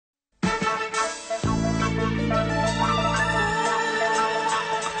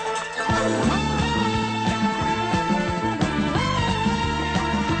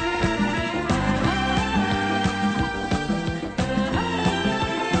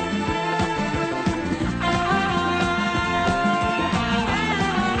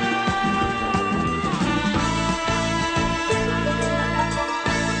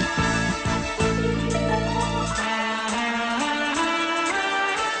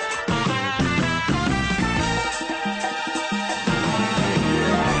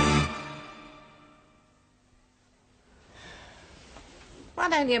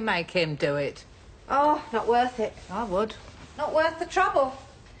don't you make him do it? Oh, not worth it. I would. Not worth the trouble.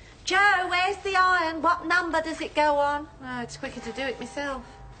 Joe, where's the iron? What number does it go on? Oh, it's quicker to do it myself.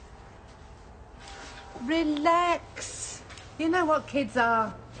 Relax. You know what kids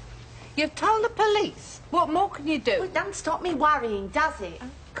are. You've told the police. What more can you do? Well, it doesn't stop me worrying, does it?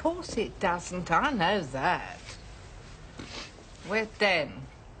 Of course it doesn't. I know that. Where's Den?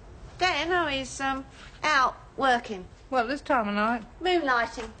 Dan, oh, he's, out working. Well, this time of night.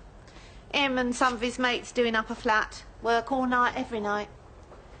 Moonlighting. Him and some of his mates doing up a flat. Work all night, every night.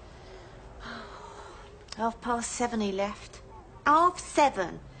 7:30 he left.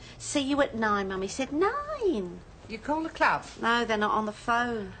 7:30. See you at 9, Mum. He said 9. You call the club? No, they're not on the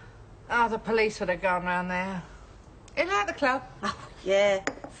phone. Oh, the police would have gone round there. You like the club? Oh, yeah.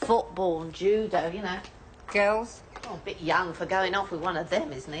 Football and judo, you know. Girls? Oh, a bit young for going off with one of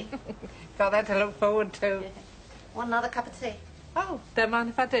them, isn't he? Got that to look forward to. Yeah. Want another cup of tea? Oh, don't mind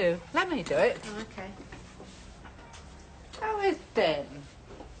if I do. Let me do it. Oh, OK. How is Den?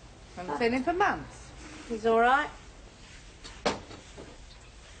 Haven't seen him for months. He's all right.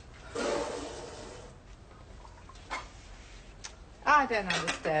 I don't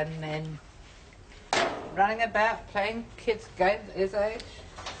understand men. Running about, playing kids' games at his age.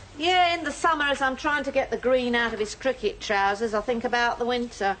 Yeah, in the summer, as I'm trying to get the green out of his cricket trousers, I think about the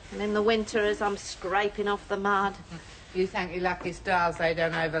winter. And in the winter, as I'm scraping off the mud. You thank your lucky stars they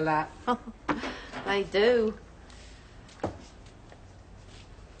don't overlap. They do.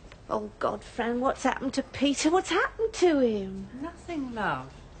 Oh, God, Fran, what's happened to Peter? What's happened to him? Nothing,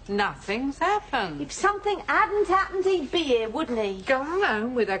 love. Nothing's happened. If something hadn't happened, he'd be here, wouldn't he? Gone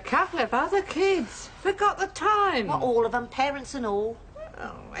home with a couple of other kids. Forgot the time. What, all of them, parents and all?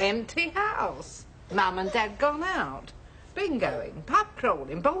 Oh, empty house. Mum and Dad gone out. Bingoing, pub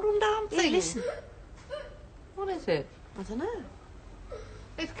crawling, ballroom dancing. Here, listen. What is it? I don't know.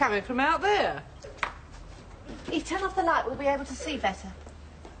 It's coming from out there. Here, turn off the light. We'll be able to see better.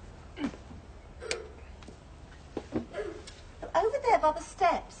 Over there by the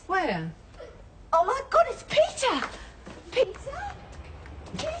steps. Where? Oh, my God, it's Peter! Peter?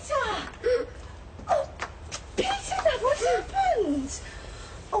 Peter! Oh, Peter, love, what's happened?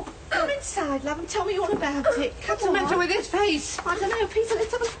 Oh, come inside, love, and tell me all about it. What's the matter with his face? I don't know, Peter,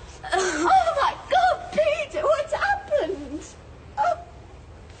 let's have a... Oh, my God, Peter, what's happened? Oh.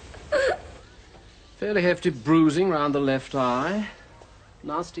 Fairly hefty bruising round the left eye.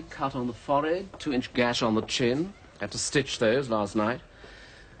 Nasty cut on the forehead, 2-inch gash on the chin. Had to stitch those last night.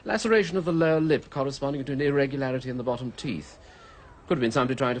 Laceration of the lower lip corresponding to an irregularity in the bottom teeth. Could have been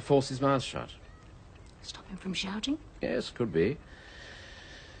somebody trying to force his mouth shut. Stop him from shouting? Yes, could be.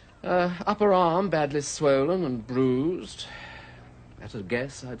 Upper arm badly swollen and bruised. At a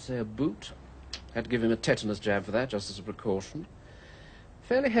guess, I'd say a boot. Had to give him a tetanus jab for that, just as a precaution.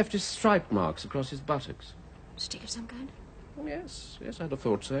 Fairly hefty stripe marks across his buttocks. Stick of some kind? Yes, I'd have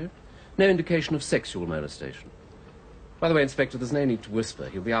thought so. No indication of sexual molestation. By the way, Inspector, there's no need to whisper.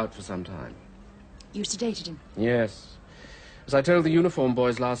 He'll be out for some time. You sedated him? Yes. As I told the uniform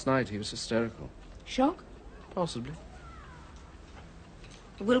boys last night, he was hysterical. Shock? Possibly.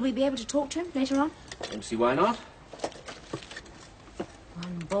 Will we be able to talk to him later on? Don't see why not.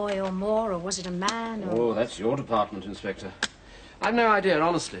 One boy or more, or was it a man, or... Oh, that's your department, Inspector. I've no idea,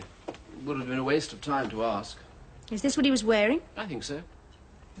 honestly. It would have been a waste of time to ask. Is this what he was wearing? I think so.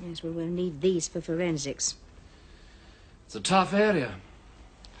 Yes, well, we'll need these for forensics. It's a tough area.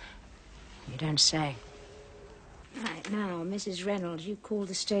 You don't say. Right, now, Mrs. Reynolds, you called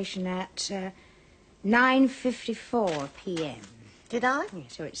the station at 9:54 p.m. Did I? Yeah,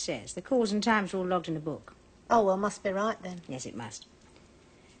 so it says. The calls and times are all logged in a book. Oh, well, must be right, then. Yes, it must.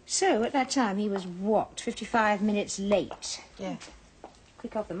 So, at that time, he was, what, 55 minutes late? Yeah.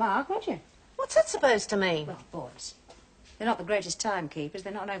 Quick off the mark, weren't you? What's that supposed to mean? Well, boys, they're not the greatest timekeepers.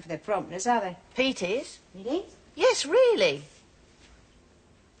 They're not known for their promptness, are they? Pete is. Really? Yes, really.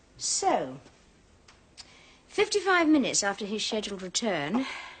 So, 55 minutes after his scheduled return,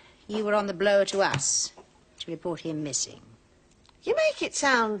 you were on the blower to us to report him missing. You make it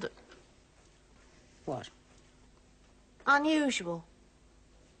sound What? unusual.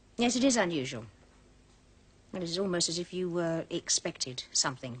 Yes, it is unusual. Well, it is almost as if you expected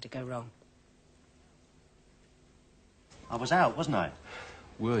something to go wrong. I was out, wasn't I?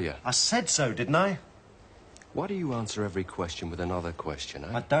 Were you? I said so, didn't I? Why do you answer every question with another question,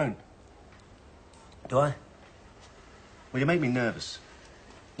 eh? I don't. Do I? Well, you make me nervous.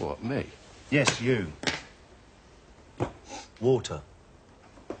 What, me? Yes, you. Water.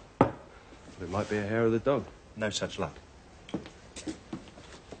 It might be a hair of the dog. No such luck.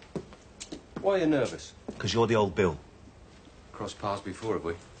 Why are you nervous? Because you're the old Bill. crossed paths before, have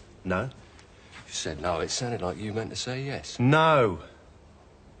we? No. You said no. It sounded like you meant to say yes. No.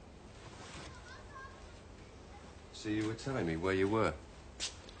 So you were telling me where you were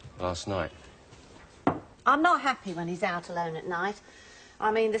last night. I'm not happy when he's out alone at night.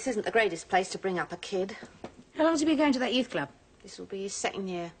 I mean, this isn't the greatest place to bring up a kid. How long has he been going to that youth club? This will be his second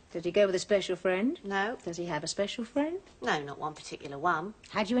year. Did he go with a special friend? No. Does he have a special friend? No, not one particular one.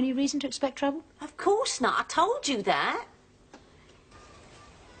 Had you any reason to expect trouble? Of course not. I told you that.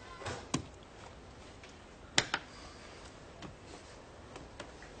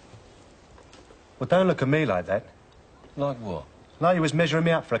 Well, don't look at me like that. Like what? Like you was measuring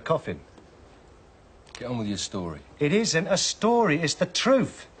me up for a coffin. Get on with your story. It isn't a story, it's the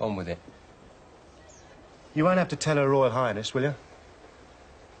truth. On with it. You won't have to tell Her Royal Highness, will you?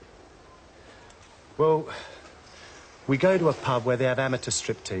 Well, we go to a pub where they have amateur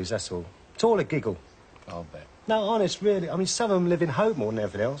striptease, that's all. It's all a giggle. I'll bet. No, honest, really. I mean, some of them live in hope more than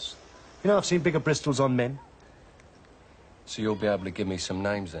everything else. You know, I've seen bigger Bristols on men. So you'll be able to give me some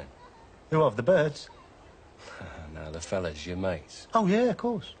names then? Who of the birds? No, the fellas, your mates. Oh, yeah, of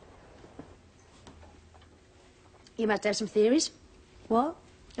course. You must have some theories. What?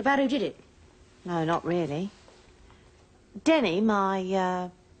 About who did it? No, not really. Denny, my, you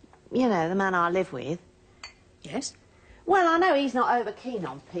know, the man I live with. Yes? Well, I know he's not over keen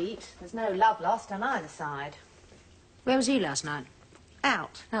on Pete. There's no love lost on either side. Where was he last night?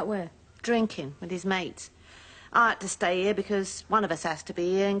 Out, Out where? drinking with his mates. I had to stay here because one of us has to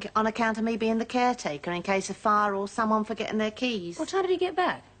be here on account of me being the caretaker in case of fire or someone forgetting their keys. What time did he get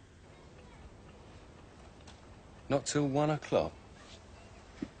back? Not till 1 o'clock.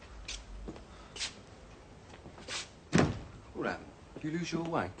 What happened? Did you lose your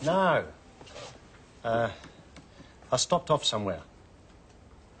way? No. I stopped off somewhere.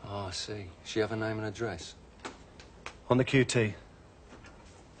 Oh, I see. She have a name and address? On the QT.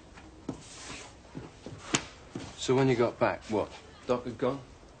 So when you got back, what? Doc had gone?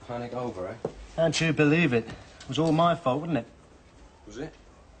 Panic over, eh? Can't you believe it? It was all my fault, wasn't it? Was it?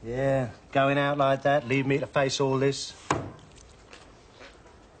 Yeah, going out like that, leave me to face all this.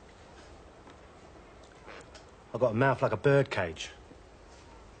 I've got a mouth like a birdcage.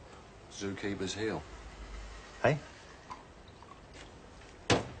 Zookeeper's heel. Hey?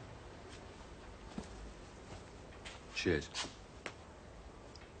 Cheers.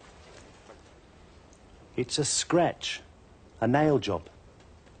 It's a scratch. A nail job.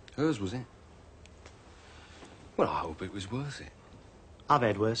 Hers, was it? Well, I hope it was worth it. I've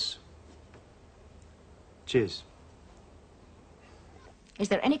had worse. Cheers. Is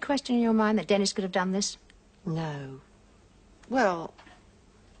there any question in your mind that Dennis could have done this? No. Well,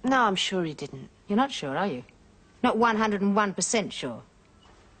 no, I'm sure he didn't. You're not sure, are you? Not 101% sure.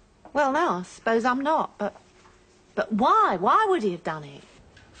 Well, no, I suppose I'm not, but why? Why would he have done it?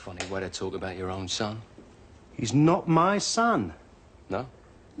 Funny way to talk about your own son. He's not my son. No?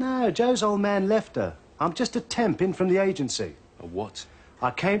 No, Joe's old man left her. I'm just a temp in from the agency. A what? I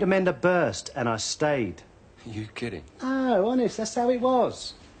came to mend a burst, and I stayed. You kidding? Oh, honest, that's how it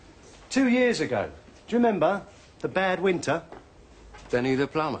was. 2 years ago. Do you remember? The bad winter. Denny the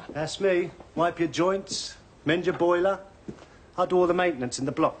plumber. That's me. Wipe your joints, mend your boiler. I do all the maintenance in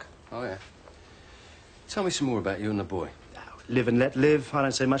the block. Oh, yeah. Tell me some more about you and the boy. Live and let live. I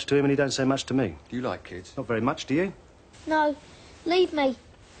don't say much to him, and he don't say much to me. Do you like kids? Not very much, do you? No, leave me.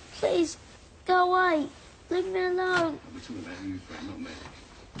 Please, go away. Leave me alone. We're talking about you, Fred, not me.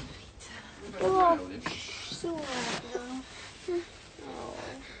 Oh, it's all right now. Oh.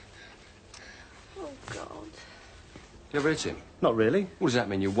 Oh, God. You ever hit him? Not really. What does that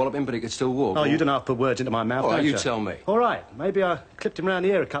mean? You wallop him, but he could still walk? Oh, or- you don't have to put words into my mouth, All right, don't you tell me. All right, maybe I clipped him round the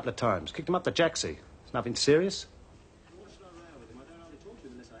ear a couple of times. Kicked him up the jacksie. It's nothing serious.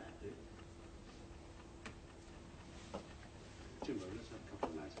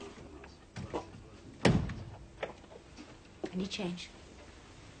 Any change?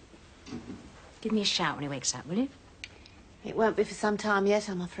 Give me a shout when he wakes up, will you? It won't be for some time yet,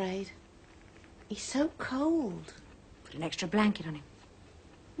 I'm afraid. He's so cold. Put an extra blanket on him.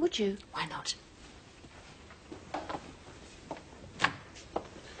 Would you? Why not?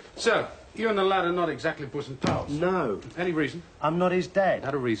 So, you and the lad are not exactly bosom pals. No, Any reason? I'm not his dad.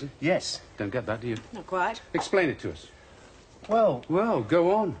 Not a reason. Yes. Don't get that, do you? Not quite. Explain it to us. Well, Well,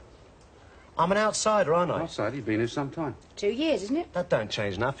 go on. I'm an outsider, aren't I? Outside, you've been here some time. 2 years, isn't it? That don't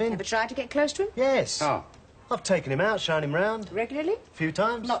change nothing. Ever tried to get close to him? Yes. How? I've taken him out, shown him round Regularly? a few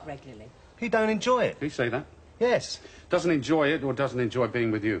times. Not regularly. He don't enjoy it. Did he say that? Yes. Doesn't enjoy it or doesn't enjoy being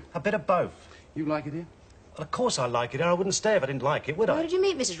with you? A bit of both. You like it here? Well, of course I like it here. I wouldn't stay if I didn't like it, would Where I? did you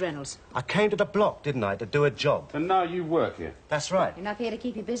meet Mrs. Reynolds? I came to the block, didn't I, to do a job. And now you work here. That's right. Enough here to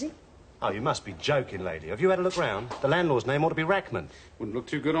keep you busy? Oh, you must be joking, lady. Have you had a look round? The landlord's name ought to be Rackman. Wouldn't look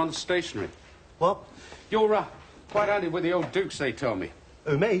too good on the stationery. What? You're quite handy with the old dukes, they tell me.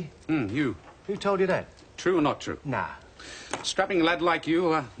 Who, me? You. Who told you that? True or not true? Nah. Strapping lad like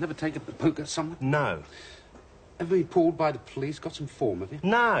you, never take a poke at someone? No. Ever been pulled by the police? Got some form, have you?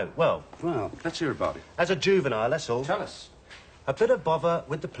 No. Well, Let's hear about it. as a juvenile, that's all. Tell us. A bit of bother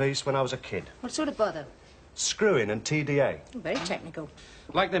with the police when I was a kid. What sort of bother? Screwing and TDA. Very technical.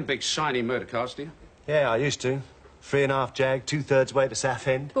 Like them big shiny murder cars, do you? Yeah, I used to. 3.5 Jag, 2/3 way to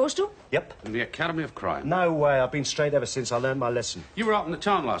Southend. Postal? Yep. In the Academy of Crime. No way. I've been straight ever since I learned my lesson. You were out in the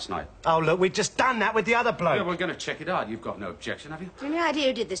town last night. Oh, look, we've just done that with the other bloke. Yeah, we're going to check it out. You've got no objection, have you? Do you have any idea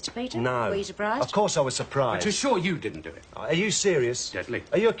who did this to Peter? No. Were you surprised? Of course I was surprised. But you're sure you didn't do it? Are you serious? Deadly.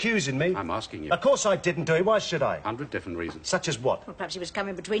 Are you accusing me? I'm asking you. Of course I didn't do it. Why should I? 100 different reasons. Such as what? Well, perhaps he was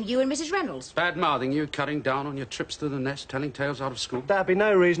coming between you and Mrs. Reynolds. Bad-mouthing you, cutting down on your trips to the nest, telling tales out of school. That'd be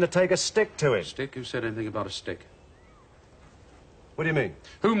no reason to take a stick to it. Stick? Who said anything about a stick? What do you mean?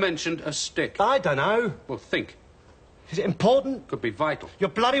 Who mentioned a stick? I don't know. Well, think. Is it important? Could be vital. You're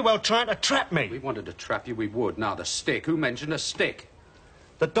bloody well trying to trap me. We wanted to trap you, we would. Now, the stick. Who mentioned a stick?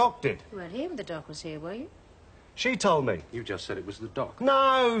 The doc did. You weren't here when the doc was here, were you? She told me. You just said it was the doc.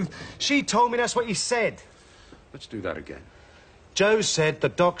 No, she told me that's what he said. Let's do that again. Joe said the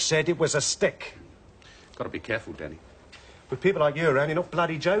doc said it was a stick. Got to be careful, Denny. With people like you around, you're not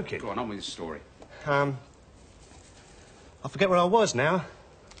bloody joking. Go on with your story. I forget where I was now.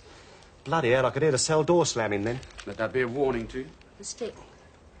 Bloody hell, I could hear the cell door slamming then. Let that be a warning to you. The stick.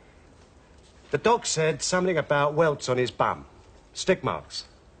 The doc said something about welts on his bum. Stick marks.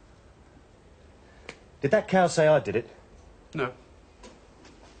 Did that cow say I did it? No.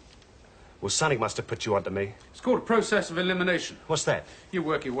 Well, something must have put you onto me. It's called a process of elimination. What's that? You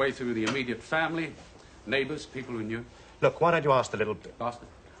work your way through the immediate family, neighbours, people who knew. Look, why don't you ask the little... Bastard.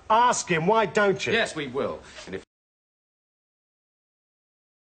 Ask him, why don't you? Yes, we will. And if...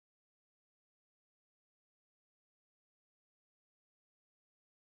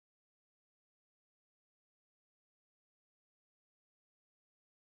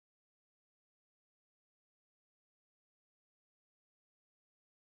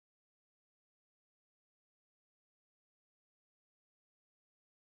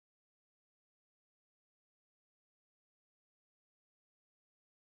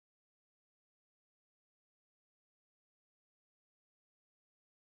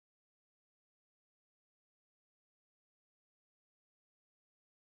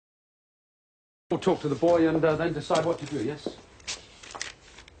 We'll talk to the boy and then decide what to do, yes?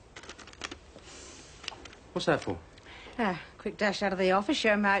 What's that for? Quick dash out of the office,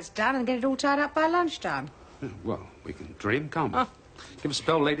 show him how it's done, and get it all tied up by lunchtime. Well, we can dream, can't we? Give us a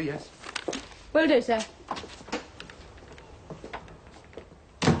spell, lady, yes? Will do, sir.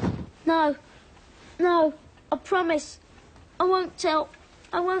 No. No. I promise. I won't tell.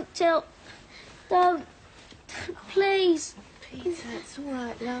 I won't tell. Don't. Please. Peter, it's all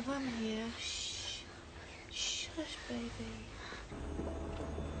right, love. I'm here. Shh. Shush, baby.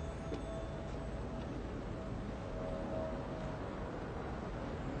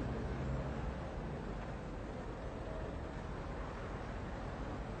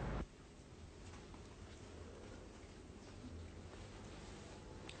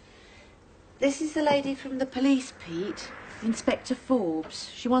 This is the lady from the police, Pete. Inspector Forbes.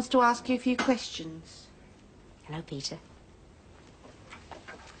 She wants to ask you a few questions. Hello, Peter.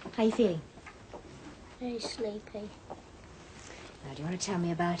 How you feeling? Very sleepy. Now, do you want to tell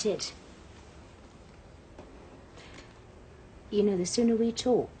me about it? You know, the sooner we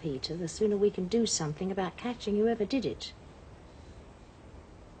talk, Peter, the sooner we can do something about catching whoever did it.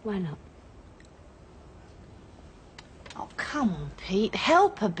 Why not? Oh, come on, Pete.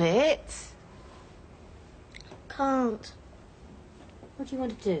 Help a bit. Can't What do you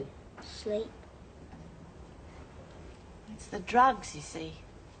want to do? sleep. It's the drugs, you see.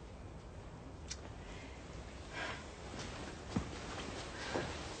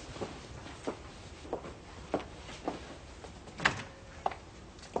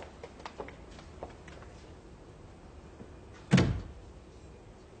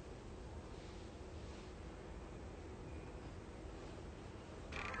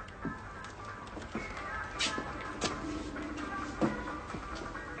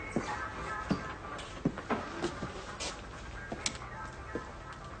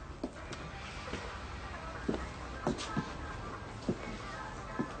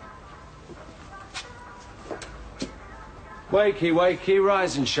 Wakey, wakey,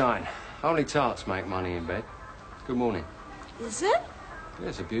 rise and shine. Only tarts make money in bed. Good morning. Is it? Yeah,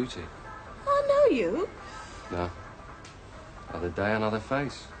 it's a beauty. I know you. No. Another day, another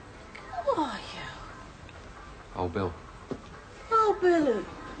face. Who are you? Old Bill. Oh, Billy.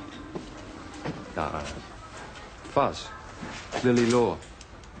 No. Fuzz. Lily Law.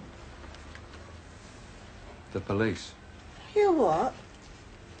 The police. You what?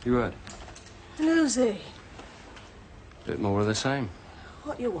 You heard? And who's he? Bit more of the same.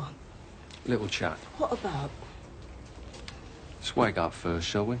 What you want? Little chat. What about? Let's wake up first,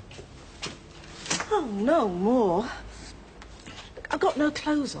 shall we? Oh, no more. I've got no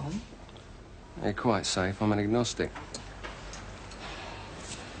clothes on. You're quite safe. I'm an agnostic.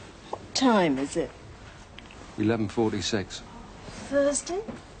 What time is it? 11:46. Thursday?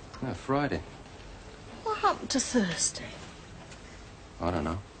 No, Friday. What happened to Thursday? I don't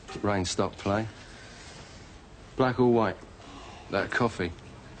know. Rain stopped play. Black or white? That coffee.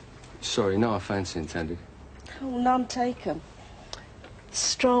 Sorry, no offence intended. Oh, none taken.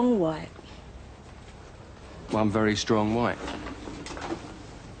 Strong white. One very strong white.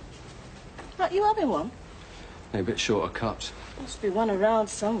 Right, you having one? A bit short of cups. Must be one around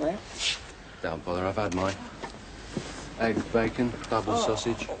somewhere. Don't bother, I've had mine. Egg, bacon, double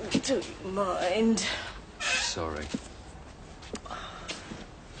sausage. Do you mind? Sorry.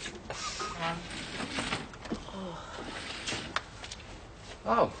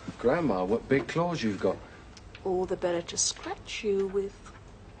 Oh, Grandma, what big claws you've got. All the better to scratch you with.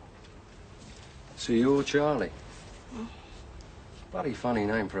 So you're Charlie. Bloody funny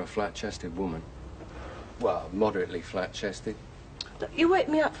name for a flat-chested woman. Well, moderately flat-chested. Look, you wake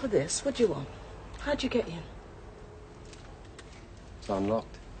me up for this. What do you want? How'd you get in? It's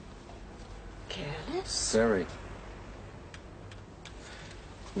unlocked. Careless? Very.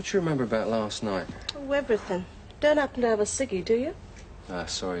 What do you remember about last night? Oh, everything. Don't happen to have a ciggy, do you? Ah,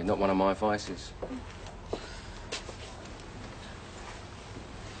 sorry, not one of my vices.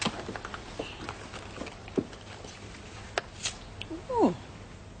 Oh.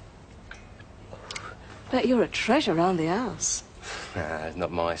 Bet you're a treasure around the house. Ah, it's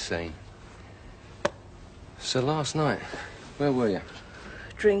not my scene. So last night, where were you?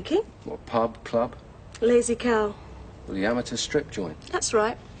 Drinking? What, pub, club? Lazy cow. Well, the amateur strip joint. That's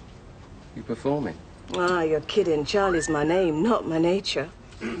right. You performing? Ah, you're kidding. Charlie's my name, not my nature.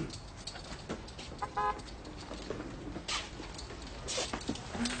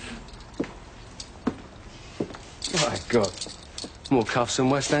 My God. More cuffs than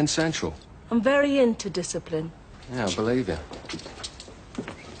West End Central. I'm very into discipline. Yeah, I believe you.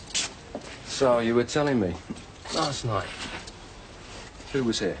 So, you were telling me, last night, who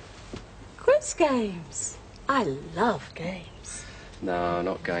was here? Quiz games. I love games. No,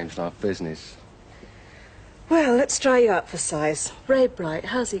 not games like business. Well, let's try you out for size. Ray Bright,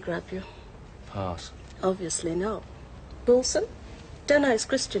 how's he grab you? Pass. Obviously not. Wilson? Don't know his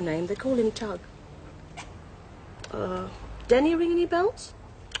Christian name. They call him Tug. Denny ring any bells?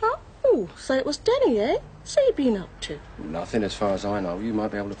 Oh, so it was Denny, eh? So you been up to? Nothing as far as I know. You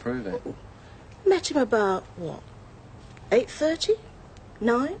might be able to prove it. Met him about, what, 8:30?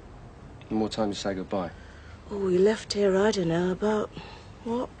 9? And what time you say goodbye? Oh, he left here, I don't know, about,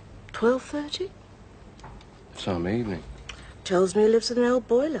 what, 12:30? Some evening. Tells me he lives in an old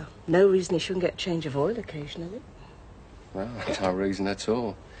boiler. No reason he shouldn't get a change of oil occasionally. Well, no reason at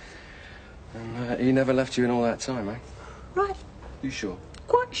all. And he never left you in all that time, eh? Right, You sure?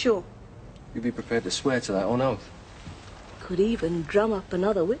 quite sure. You'd be prepared to swear to that on oath? Could even drum up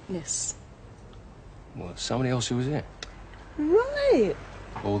another witness. Well, somebody else who was here? Right.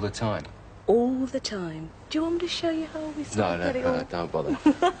 All the time? All the time. Do you want me to show you how we sort of get it all? Don't bother.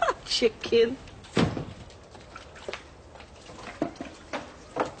 Chicken.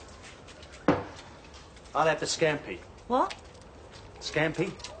 I'll have the scampi. What?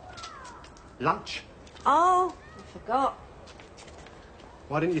 Scampi? Lunch? Oh, I forgot.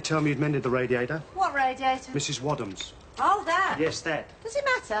 Why didn't you tell me you'd mended the radiator? What radiator? Mrs. Wadham's. Oh, that. Yes, that. Does it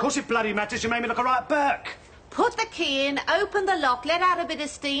matter? Of course it bloody matters. You made me look a right Burke. Put the key in, open the lock, let out a bit of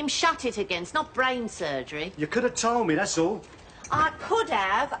steam, shut it again. It's not brain surgery. You could have told me, that's all. I could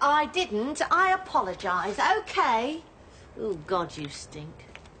have. I didn't. I apologise. OK. Oh, God, you stink.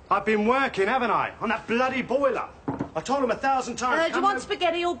 I've been working, haven't I? On that bloody boiler. I told him 1,000 times. Do you come want over-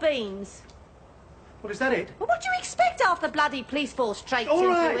 spaghetti or beans? What, is that it? Well, what do you expect after the bloody police force traipsed All into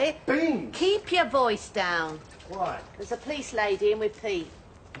right, it? beans. Keep your voice down. Why? There's a police lady in with Pete.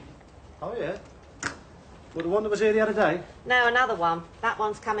 Oh, yeah? Well, the one that was here the other day? No, another one. That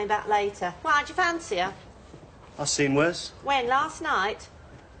one's coming back later. Why, do you fancy her? I've seen worse. When, last night?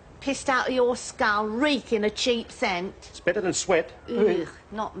 pissed out of your skull, reeking of cheap scent. It's better than sweat. Ugh,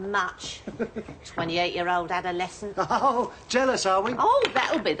 not much. 28-year-old adolescent. Oh, jealous, are we? Oh,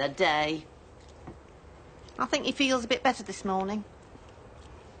 that'll be the day. I think he feels a bit better this morning.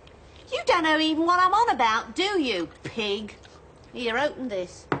 You don't know even what I'm on about, do you, pig? Here, open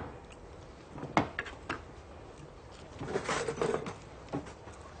this.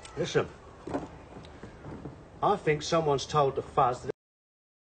 Listen, I think someone's told the fuzz that...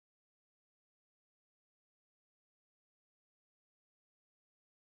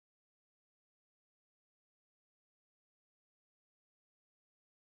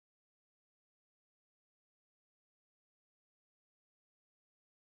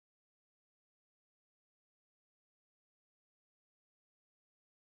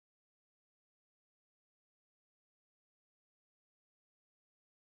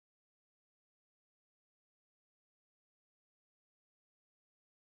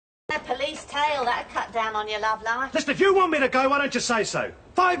 A police tail, that'd cut down on your love life. Listen, if you want me to go, why don't you say so?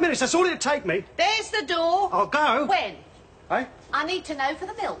 5 minutes, that's all it'd take me. There's the door. I'll go. When? Eh? I need to know for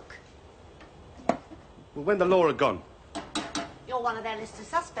the milk. Well, when the law are gone. You're one of their list of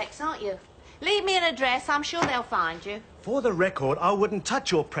suspects, aren't you? Leave me an address, I'm sure they'll find you. For the record, I wouldn't touch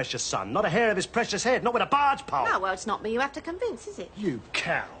your precious son. Not a hair of his precious head, not with a barge pole. No, well, it's not me you have to convince, is it? You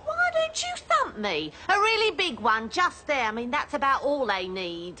cow. Why don't you thump me? A really big one, just there. I mean, that's about all they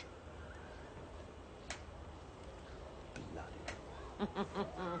need.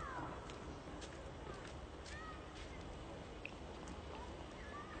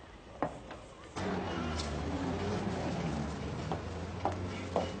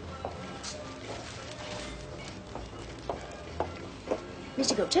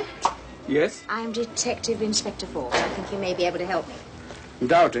 Mr. Gupta, Yes? I'm Detective Inspector Forbes. I think you may be able to help me.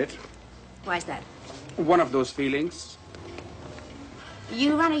 Doubt it. Why is that? One of those feelings.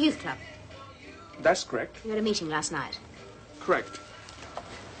 You run a youth club. That's correct. You had a meeting last night. Correct.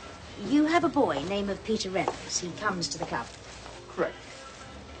 You have a boy named of Peter Reynolds. He comes to the club. Correct.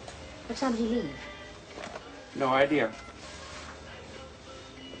 What time did he leave? No idea.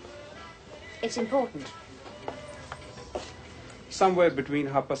 It's important. Somewhere between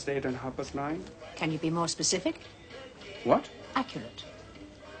 8:30 and 9:30. Can you be more specific? What? Accurate.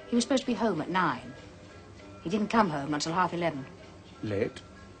 He was supposed to be home at 9. He didn't come home until 11:30. Late.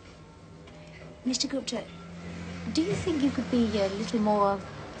 Mr. Gupta, do you think you could be a little more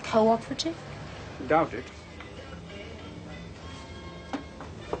cooperative? Doubt it.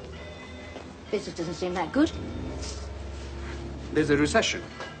 Business doesn't seem that good. There's a recession.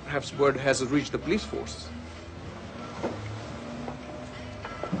 Perhaps word has reached the police force.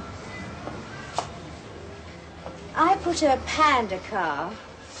 I put a panda car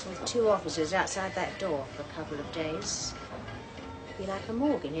with 2 officers outside that door for a couple of days. Be like a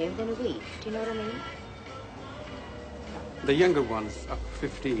morgue in here within a week. Do you know what I mean? The younger ones, up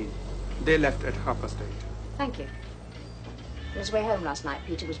 15, they left at 8:30. Thank you. On his way home last night,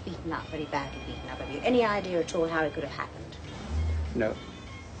 Peter was beaten up, very badly beaten up. Have you any idea at all how it could have happened? No.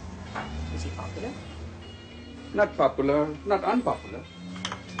 Is he popular? Not popular, not unpopular.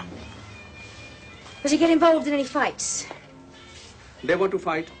 Does he get involved in any fights? They want to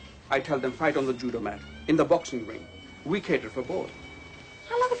fight. I tell them fight on the judo mat, in the boxing ring. We cater for both.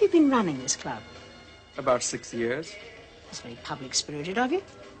 How long have you been running this club? About 6 years. That's very public-spirited of you.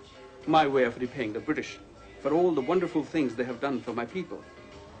 My way of repaying the British for all the wonderful things they have done for my people.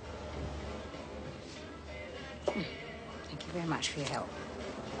 Thank you very much for your help.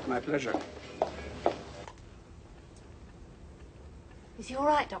 My pleasure. Is he all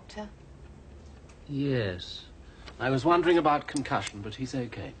right, Doctor? Yes. I was wondering about concussion, but he's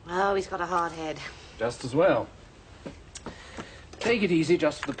okay. Oh, he's got a hard head. Just as well. Take it easy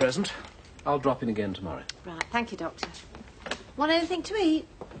just for the present. I'll drop in again tomorrow. Right, thank you, Doctor. Want anything to eat?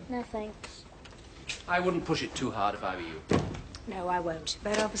 No, thanks. I wouldn't push it too hard if I were you. No, I won't.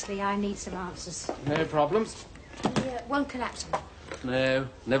 But obviously I need some answers. No problems. He won't collapse on me. No,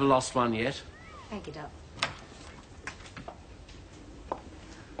 never lost one yet. Thank you, Doc.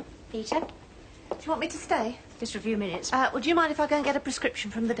 Peter, Do you want me to stay? just for a few minutes. Would you mind if I go and get a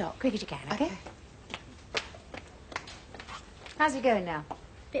prescription from the doc? Quick as you can, okay? How's it going now?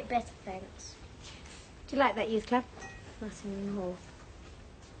 Bit better, thanks. Do you like that youth club? Nothing more.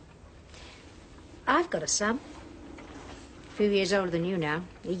 I've got a son. A few years older than you now.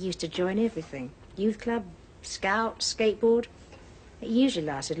 He used to join everything. Youth club, scout, skateboard. It usually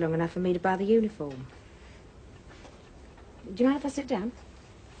lasted long enough for me to buy the uniform. Do you mind if I sit down?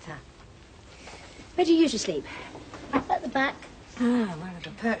 Ta. Where do you usually sleep? Up at the back. Ah, one of the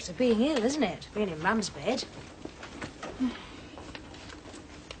perks of being ill, isn't it? Being in Mum's bed.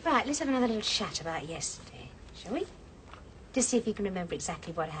 Right, let's have another little chat about yesterday, shall we? Just see if you can remember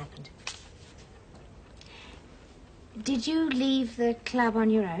exactly what happened. Did you leave the club on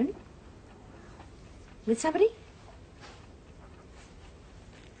your own? With somebody?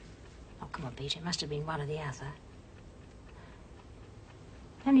 Oh, come on, Peter. It must have been one or the other.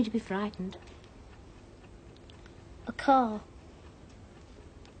 No need to be frightened. A car.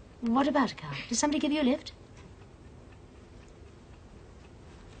 What about a car? Did somebody give you a lift?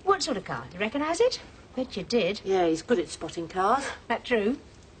 What sort of car? Do you recognise it? Bet you did. Yeah, he's good at spotting cars. That true?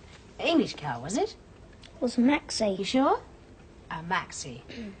 English car, was it? It was Maxie. You sure? A maxi.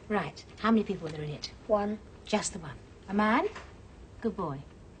 Right. How many people were there in it? One. Just the one. A man? Good boy.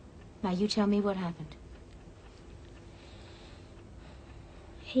 Now you tell me what happened.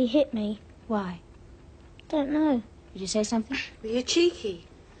 He hit me. Why? Don't know. Did you say something? Well, you're cheeky.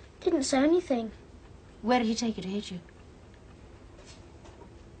 Didn't say anything. Where did he take you to hit you?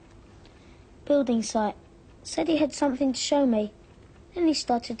 Building site. Said he had something to show me. Then he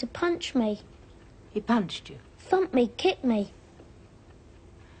started to punch me. He punched you. Thumped me, kicked me.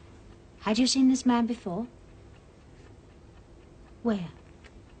 Had you seen this man before? Where?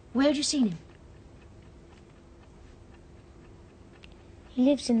 Where had you seen him? He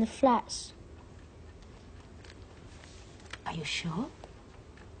lives in the flats. Are you sure?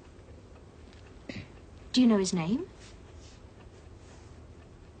 Do you know his name?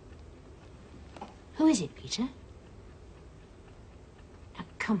 Who is it, Peter? Now,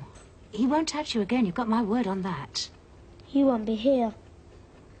 come on. He won't touch you again. You've got my word on that. He won't be here.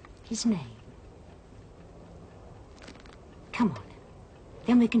 His name. Come on.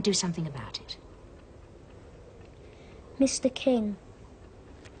 Then we can do something about it. Mr. King.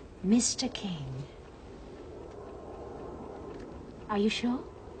 Mr. King. Are you sure?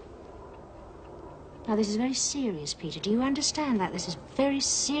 Now, this is very serious, Peter. Do you understand that? This is very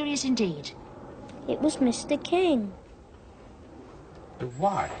serious indeed. It was Mr. King. But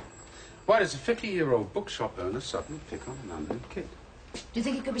why? Why does a 50-year-old bookshop owner suddenly pick on an unknown kid? Do you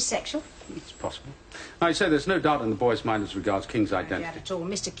think it could be sexual? It's possible. Now, you say there's no doubt in the boy's mind as regards King's No identity. doubt at all.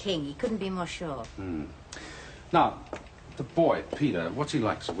 Mr. King, he couldn't be more sure. Now, the boy, Peter, what's he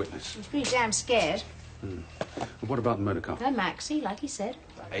like as a witness? He's pretty damn scared. And what about the motor car? No, Maxie, like he said.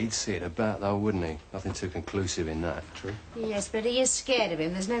 He'd see it about, though, wouldn't he? Nothing too conclusive in that. True. Yes, but he is scared of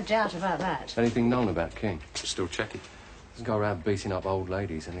him. There's no doubt about that. Anything known about King? Still checking. Doesn't go around beating up old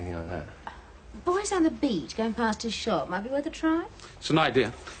ladies, anything like that. Boys on the beat going past his shop might be worth a try. It's an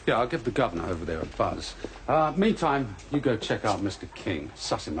idea. Yeah, I'll give the governor over there a buzz. Meantime, you go check out Mr. King.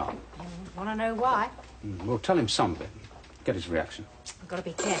 Suss him out. Want to know why? Well, tell him some of it. Get his reaction. I've got to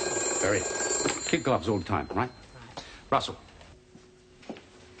be careful. Very. Kid gloves all the time, right? Russell.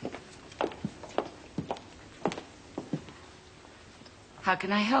 How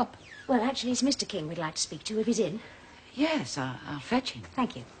can I help? Well, actually, it's Mr. King we'd like to speak to if he's in. Yes, I'll fetch him.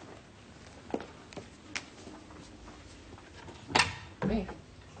 Thank you. Me?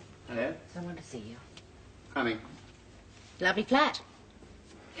 Hello? Someone to see you. Coming. Lovely flat.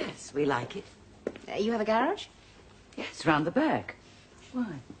 Yes, we like it. You have a garage? Yes, round the back. Why?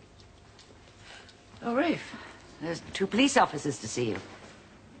 Oh, Rafe, there's 2 police officers to see you.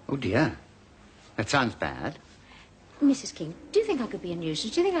 Oh, dear. That sounds bad. Mrs. King, do you think I could be a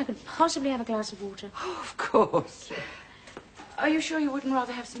nuisance? Do you think I could possibly have a glass of water? Oh, of course. Are you sure you wouldn't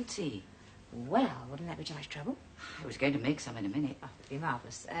rather have some tea? Well, wouldn't that be too much trouble? I was going to make some in a minute. Oh, it'd be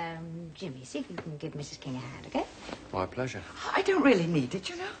marvellous. Jimmy, see if you can give Mrs. King a hand, okay? My pleasure. I don't really need it,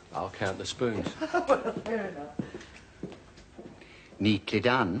 you know. I'll count the spoons. Well, fair enough. Neatly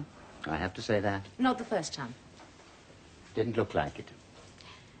done, I have to say that. Not the first time. Didn't look like it.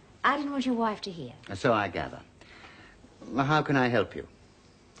 I didn't want your wife to hear. So I gather. Well, how can I help you?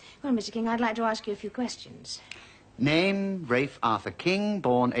 Well, Mr. King, I'd like to ask you a few questions. Name, Rafe Arthur King,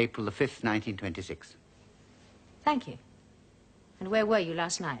 born April the 5th, 1926. Thank you. And where were you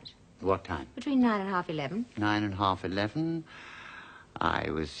last night? What time? Between 9 and half 11. 9 and half 11.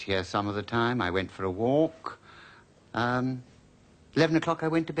 I was here some of the time. I went for a walk. 11 o'clock I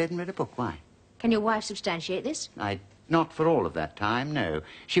went to bed and read a book. Why? Can your wife substantiate this? Not for all of that time, no.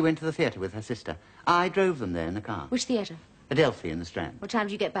 She went to the theatre with her sister. I drove them there in the car. Which theatre? Adelphi in the Strand. What time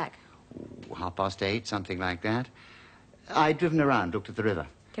did you get back? 8:30, something like that. I'd driven around, looked at the river.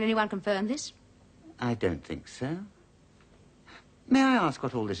 Can anyone confirm this? I don't think so. May I ask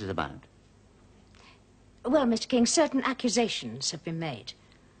what all this is about? Well, Mr. King, certain accusations have been made.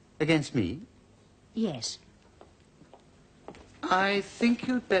 Against me? Yes. I think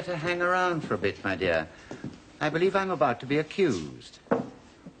you'd better hang around for a bit, my dear. I believe I'm about to be accused.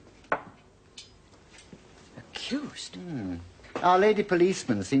 Accused? Our lady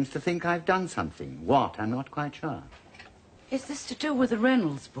policeman seems to think I've done something. What? I'm not quite sure. Is this to do with the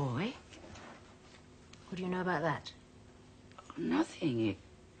Reynolds boy? What do you know about that? Nothing,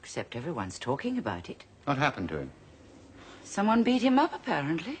 except everyone's talking about it. What happened to him? Someone beat him up,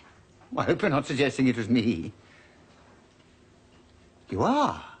 apparently. Well, I hope you're not suggesting it was me. You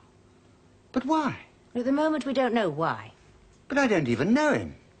are? But why? At the moment, we don't know why. But I don't even know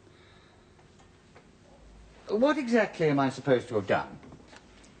him. What exactly am I supposed to have done?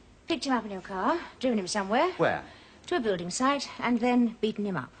 Picked him up in your car, driven him somewhere. Where? To a building site, and then beaten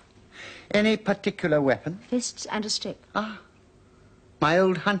him up. Any particular weapon? Fists and a stick. Ah, my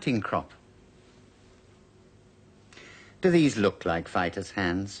old hunting crop. Do these look like fighters'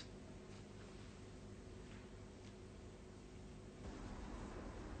 hands?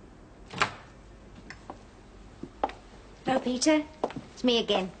 Hello, Peter. It's me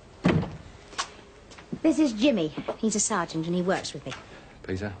again. This is Jimmy. He's a sergeant and he works with me.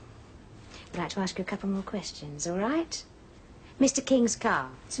 Peter? I'd like to ask you a couple more questions, all right? Mr. King's car.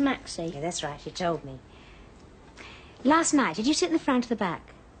 It's Maxie. Yeah, that's right, you told me. Last night, did you sit in the front or the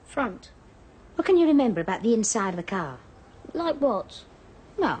back? Front. What can you remember about the inside of the car? Like what?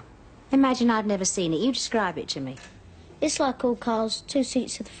 Well, imagine I've never seen it. You describe it to me. It's like all cars, 2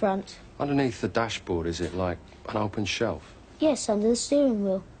 seats at the front. Underneath the dashboard, is it like an open shelf? Yes, under the steering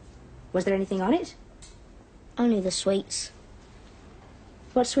wheel. Was there anything on it? Only the sweets.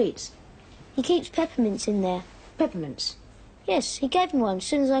 What sweets? He keeps peppermints in there. Peppermints? Yes, he gave me one as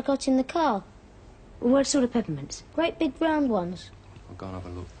soon as I got in the car. What sort of peppermints? Great big round ones. I'll go and have a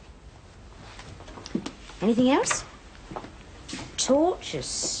look. Anything else? Torch, a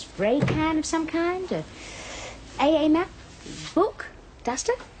spray can of some kind, a AA map, book,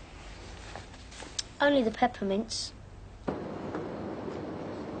 duster? Only the peppermints.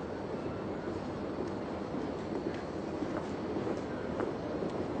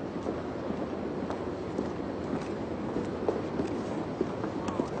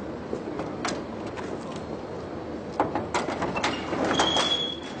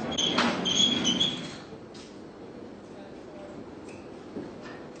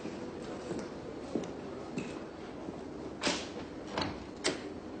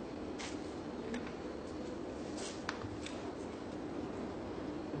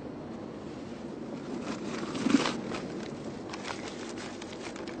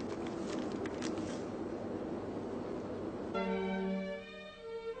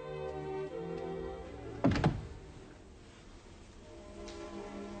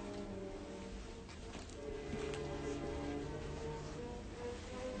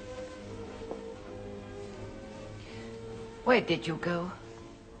 Where did you go?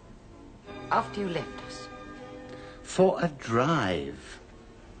 After you left us? For a drive.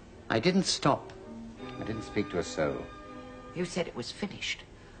 I didn't stop. I didn't speak to a soul. You said it was finished.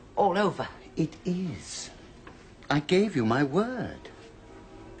 All over. It is. I gave you my word.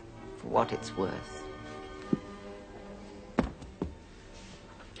 For what it's worth.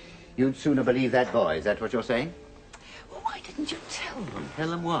 You'd sooner believe that boy, is that what you're saying? Well, why didn't you tell them? Tell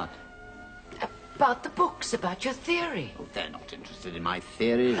them what? About the books, about your theory. Oh, they're not interested in my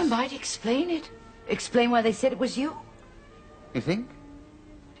theories. I might explain it. Explain why they said it was you. You think?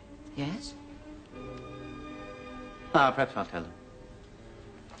 Yes? Ah, perhaps I'll tell them.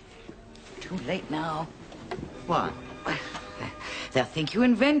 Too late now. Why? They'll think you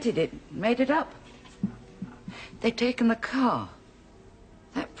invented it, made it up. They've taken the car.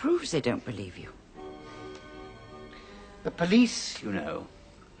 That proves they don't believe you. The police, you know,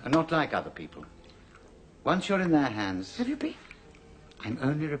 are not like other people. Once you're in their hands... Have you been? I'm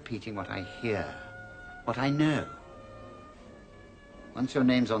only repeating what I hear, what I know. Once your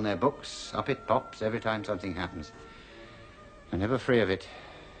name's on their books, up it pops every time something happens. You're never free of it.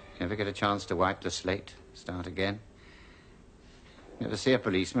 You never get a chance to wipe the slate, start again. You never see a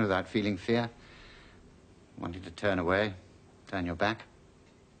policeman without feeling fear, wanting to turn away, turn your back.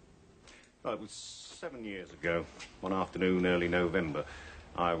 Well, it was 7 years ago, one afternoon, early November.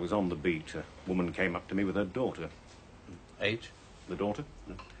 I was on the beat. A woman came up to me with her daughter. Age? The daughter?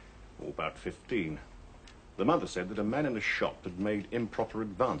 Oh, about 15. The mother said that a man in the shop had made improper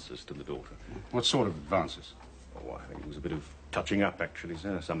advances to the daughter. What sort of advances? Oh, I think it was a bit of touching up, actually,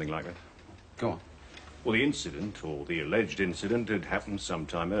 sir, something like that. Go on. Well, the incident, or the alleged incident, had happened some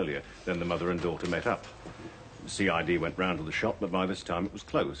time earlier. Then the mother and daughter met up. The CID went round to the shop, but by this time it was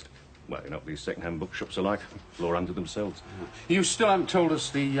closed. Well, you know what these second-hand bookshops are like. Floor unto themselves. You still haven't told us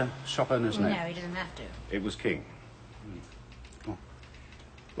the shop owner's name? No, he doesn't have to. It was King. Oh.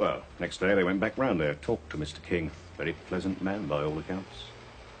 Well, next day they went back round there, talked to Mr. King. Very pleasant man, by all accounts.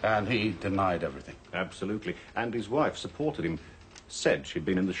 And he denied everything? Absolutely. And his wife supported him. Said she'd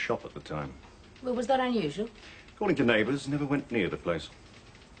been in the shop at the time. Well, was that unusual? According to neighbours, never went near the place.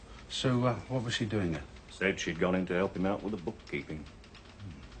 So, what was she doing there? Said she'd gone in to help him out with the bookkeeping.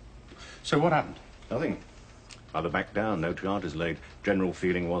 So what happened? Nothing. Mother backed down, no charges laid. General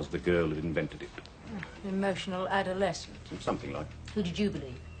feeling was the girl had invented it. Emotional adolescent. Something like. Who did you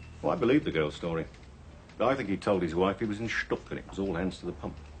believe? Well, I believed the girl's story. But I think he told his wife he was in Stuck and it was all hands to the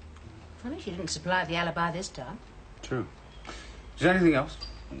pump. Funny she didn't supply the alibi this time. True. Is there anything else?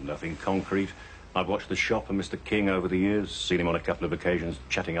 Nothing concrete. I've watched the shop and Mr. King over the years, seen him on a couple of occasions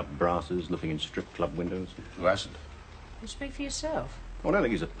chatting up brasses, looking in strip club windows. Who hasn't? You speak for yourself. Well, I don't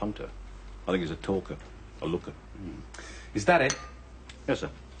think he's a punter. I think he's a talker, a looker. Is that it? Yes, sir.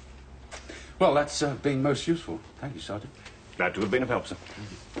 Well, that's been most useful. Thank you, Sergeant. Glad to have been of help, sir.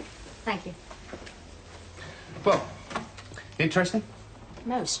 Thank you. Well, interesting?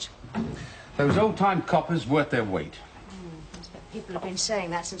 Most. Those old-time coppers worth their weight. People have been saying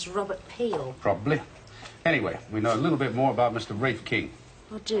that since Robert Peel. Probably. Anyway, we know a little bit more about Mr. Rafe King.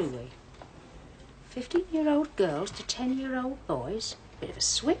 Or do we? 15-year-old girls to 10-year-old boys? Bit of a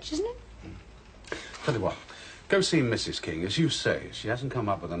switch, isn't it? Tell you what, go see Mrs. King. As you say, she hasn't come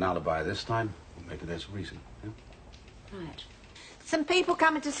up with an alibi this time. Well, maybe there's a reason. Yeah? Right. Some people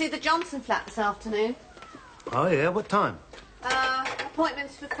coming to see the Johnson flat this afternoon. Oh, yeah? What time?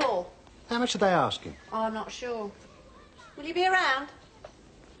 Appointments for 4. How much are they asking? Oh, I'm not sure. Will you be around?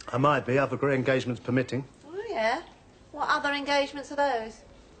 I might be, other engagements permitting. Oh, yeah. What other engagements are those?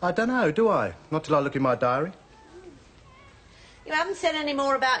 I don't know, do I? Not till I look in my diary. You haven't said any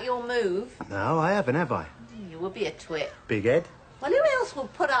more about your move. No, I haven't, have I? You would be a twit. Big Ed? Well, who else will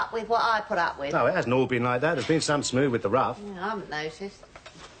put up with what I put up with? No, it hasn't all been like that. There's been some smooth with the rough. I haven't noticed.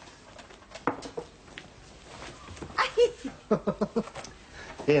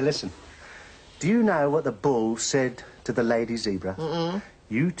 Here, listen. Do you know what the bull said to the lady zebra? Mm-mm.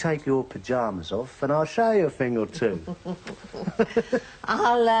 You take your pyjamas off and I'll show you a thing or two.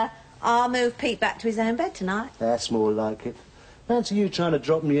 I'll move Pete back to his own bed tonight. That's more like it. Fancy you trying to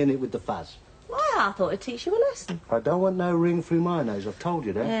drop me in it with the fuzz. Why, I thought I'd teach you a lesson. I don't want no ring through my nose, I've told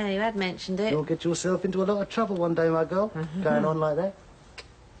you that. Yeah, you had mentioned it. You'll get yourself into a lot of trouble one day, my girl, going on like that.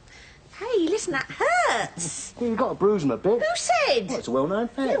 Hey, listen, that hurts. You've got to bruise 'em a bit. Who said? Well, it's a well-known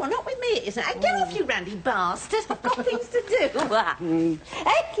fact. Yeah, well, not with me, it isn't. Hey, get off, you randy bastard. I've got things to do.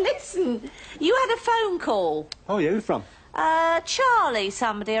 Hey, listen, you had a phone call. Oh, yeah, who from? Charlie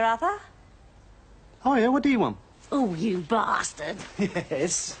somebody or other. Oh, yeah, what do you want? Oh, you bastard.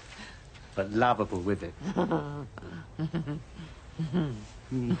 Yes, but lovable with it.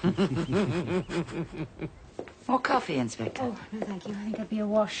 More coffee, Inspector? Oh, no, thank you. I think I'd be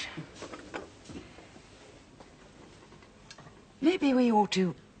awash. Maybe we ought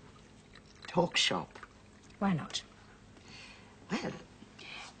to talk shop. Why not? Well,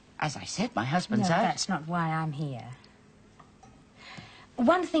 as I said, my husband's No, out. that's not why I'm here.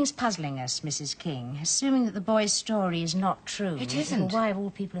 One thing's puzzling us, Mrs. King. Assuming that the boy's story is not true. It isn't. Why, of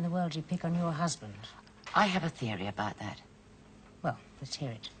all people in the world, do you pick on your husband? I have a theory about that. Well, let's hear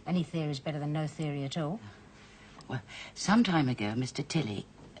it. Any theory is better than no theory at all. Well, some time ago, Mr. Tilley,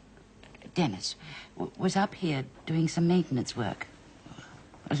 Dennis, was up here doing some maintenance work.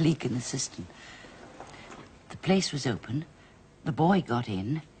 A leak in the cistern. The place was open. The boy got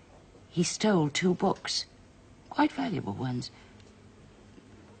in. He stole 2 books. Quite valuable ones.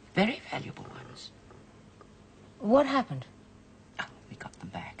 Very valuable ones. What happened? Oh, we got them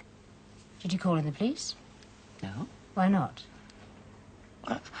back. Did you call in the police? No. Why not?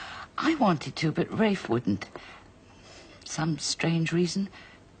 Well, I wanted to, but Rafe wouldn't. Some strange reason.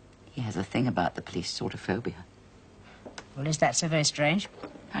 He has a thing about the police, sort of phobia. Well, is that so very strange?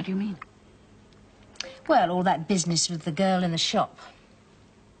 How do you mean? Well, all that business with the girl in the shop.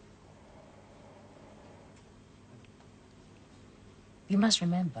 You must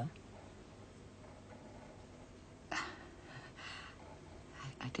remember.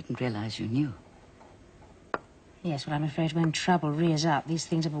 I didn't realize you knew. Yes, well, I'm afraid when trouble rears up, these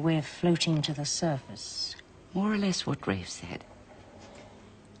things have a way of floating to the surface. More or less what Rafe said.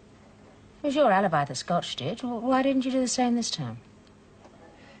 It was your alibi that scotched it. Why didn't you do the same this time?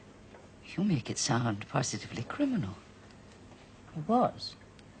 You make it sound positively criminal. It was.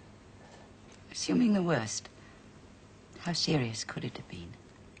 Assuming the worst, how serious could it have been?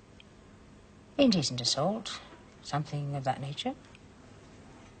 Indecent assault. Something of that nature.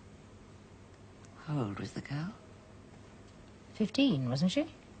 How old was the girl? 15, wasn't she?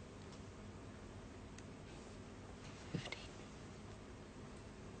 15.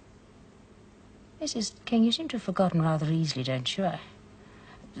 Mrs. King, you seem to have forgotten rather easily, don't you?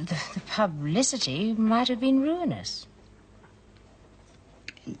 the publicity might have been ruinous.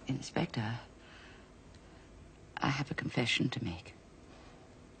 Inspector, I have a confession to make.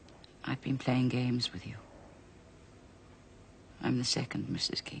 I've been playing games with you. I'm the second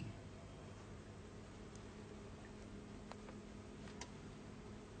Mrs. King.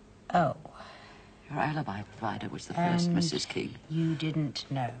 Oh. Your alibi provider was the first Mrs. King. You didn't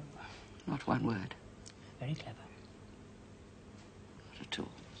know? Not one word. Very clever. Not at all.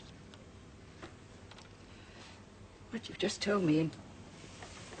 What you've just told me,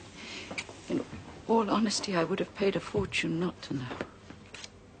 in all honesty, I would have paid a fortune not to know.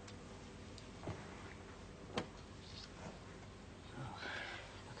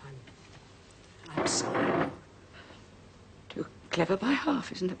 I'm sorry. Too clever by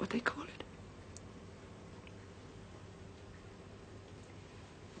half, isn't that what they call it?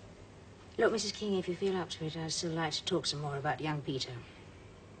 Look, Mrs. King, if you feel up to it, I'd still like to talk some more about young Peter.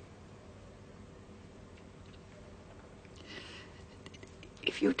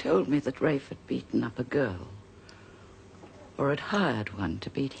 If you told me that Rafe had beaten up a girl, or had hired one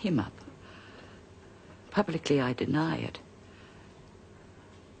to beat him up, publicly I'd deny it.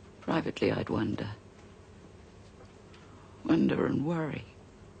 Privately I'd wonder. Wonder and worry.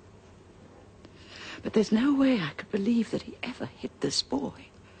 But there's no way I could believe that he ever hit this boy.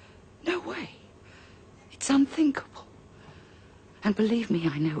 No way. It's unthinkable. And believe me,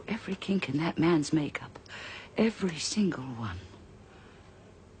 I know every kink in that man's makeup. Every single one.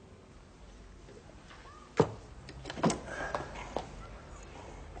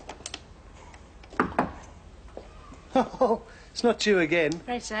 Oh, it's not you again.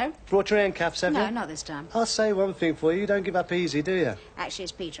 Right, so? Brought your handcuffs, have you? No, not this time. I'll say one thing for you. You don't give up easy, do you? Actually,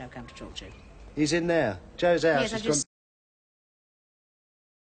 it's Peter I've come to talk to. He's in there. Joe's house. Yes, I He's just...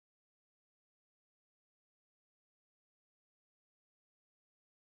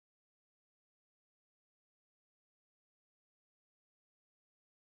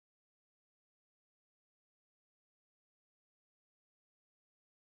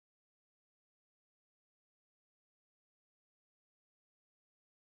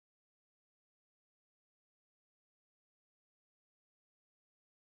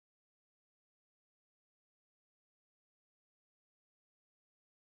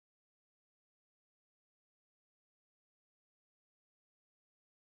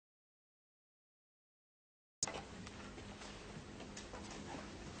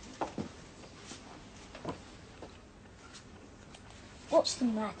 What's the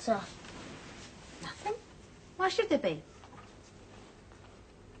matter? Nothing. Why should there be?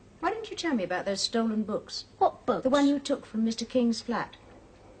 Why didn't you tell me about those stolen books? What books? The one you took from Mr. King's flat.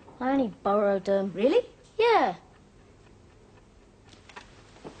 I only borrowed them. Really? Yeah.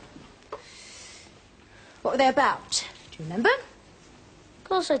 What were they about? Do you remember? Of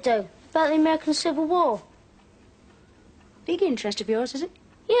course I do. About the American Civil War. Big interest of yours, is it?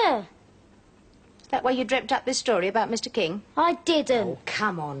 Yeah. That why you dreamt up this story about Mr. King? I didn't. Oh,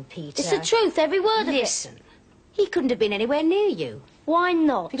 come on, Peter. It's the truth, every word of it. Listen, he couldn't have been anywhere near you. Why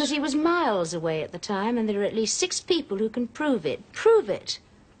not? Because he was miles away at the time, and there are at least 6 people who can prove it. Prove it.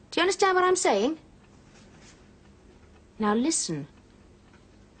 Do you understand what I'm saying? Now listen.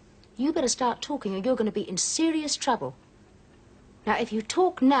 You better start talking or you're going to be in serious trouble. Now, if you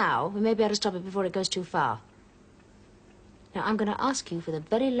talk now, we may be able to stop it before it goes too far. Now, I'm going to ask you for the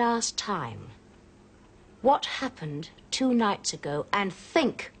very last time. What happened 2 nights ago? And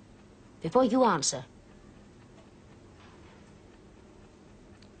think before you answer.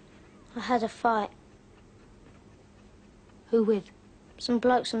 I had a fight. Who with? Some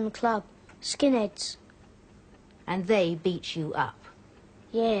blokes in the club. Skinheads. And they beat you up?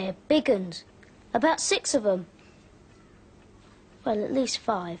 Yeah, big uns. About 6 of them. Well, at least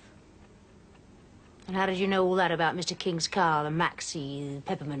 5. And how did you know all that about Mr. King's car, the Maxi,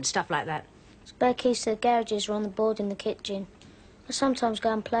 Peppermint, stuff like that? Spare keys to the garages are on the board in the kitchen. I sometimes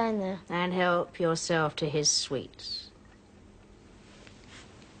go and play in there. And help yourself to his sweets.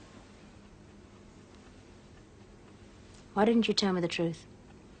 Why didn't you tell me the truth?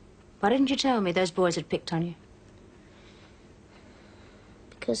 Why didn't you tell me those boys had picked on you?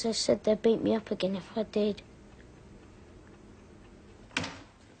 Because they said they'd beat me up again if I did.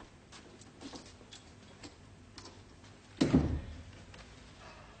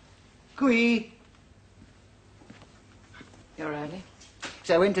 Gui. You're early.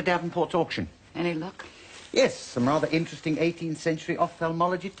 So I went to Davenport's auction. Any luck? Yes, some rather interesting 18th century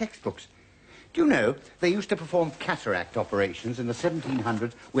ophthalmology textbooks. Do you know, they used to perform cataract operations in the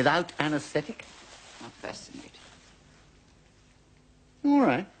 1700s without anaesthetic? How fascinating. All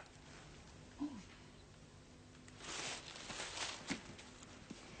right.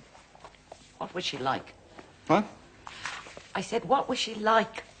 What was she like? What? I said, what was she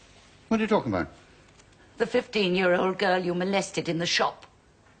like? What are you talking about? The 15-year-old girl you molested in the shop.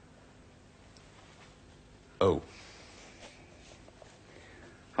 Oh.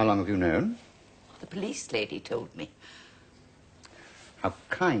 How long have you known? The police lady told me. How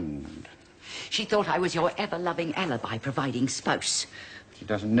kind. She thought I was your ever-loving alibi-providing spouse. She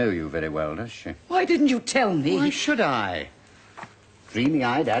doesn't know you very well, does she? Why didn't you tell me? Why should I?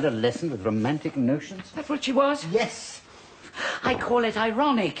 Dreamy-eyed adolescent with romantic notions? That's what she was? Yes. I call it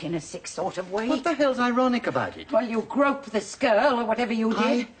ironic in a sick sort of way. What the hell's ironic about it? Well, you groped this girl or whatever you did.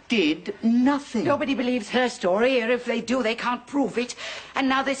 I did nothing. Nobody believes her story, or if they do, they can't prove it. And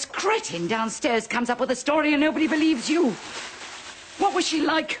now this cretin downstairs comes up with a story and nobody believes you. What was she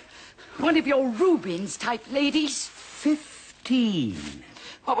like? One of your Rubens-type ladies? 15.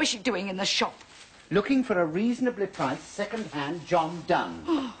 What was she doing in the shop? Looking for a reasonably priced second-hand John Donne.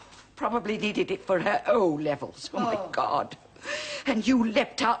 Oh, probably needed it for her O-levels. Oh, my God. And you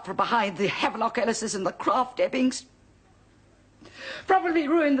leapt out from behind the Havelock Ellises and the Kraft Ebbings. Probably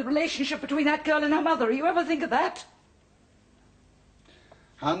ruined the relationship between that girl and her mother. You ever think of that?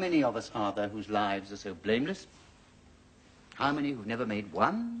 How many of us are there whose lives are so blameless? How many who've never made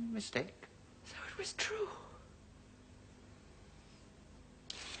one mistake? So it was true.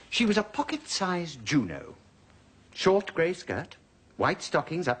 She was a pocket-sized Juno. Short grey skirt, white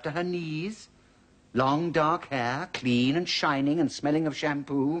stockings up to her knees, long dark hair, clean and shining and smelling of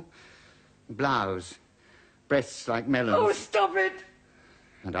shampoo, blouse, breasts like melons. Oh, stop it!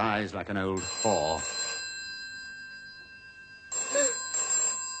 And eyes like an old whore.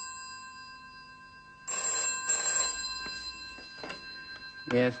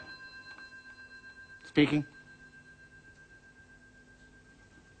 Yes. Speaking.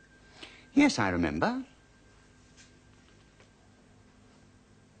 Yes, I remember.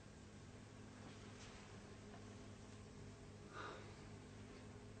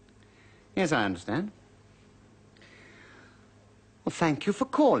 Yes, I understand. Well, thank you for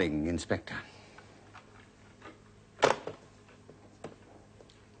calling, Inspector.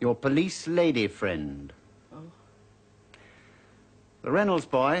 Your police lady friend. Oh. The Reynolds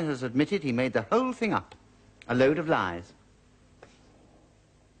boy has admitted he made the whole thing up. A load of lies.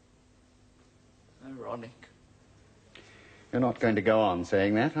 Ironic. You're not going to go on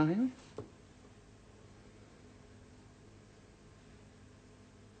saying that, are you?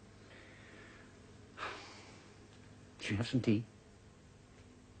 Should you have some tea?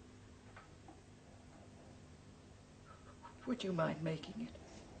 Would you mind making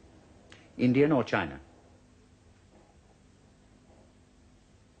it? Indian or China?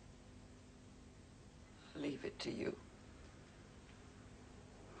 Leave it to you.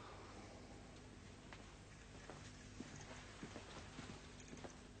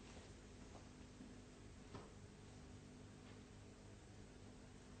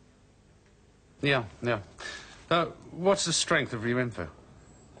 Yeah. What's the strength of your info?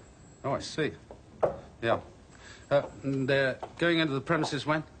 Oh, I see. Yeah. They're going into the premises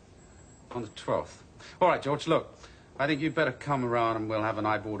when? On the 12th. All right, George, look. I think you'd better come around and we'll have an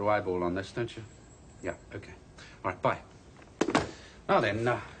eyeball-to-eyeball on this, don't you? Yeah, okay. All right, bye. Now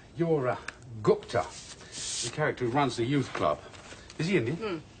then, you're Gupta, the character who runs the youth club. Is he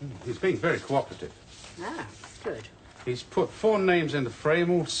Indian? He's being very cooperative. Ah, good. He's put 4 names in the frame,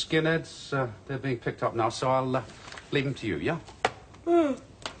 all skinheads. They're being picked up now, so I'll leave them to you, yeah?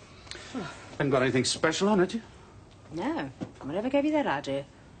 Haven't got anything special on it, you? No. Whatever gave you that idea?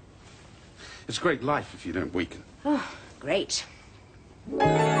 It's great life if you don't weaken. Oh, great.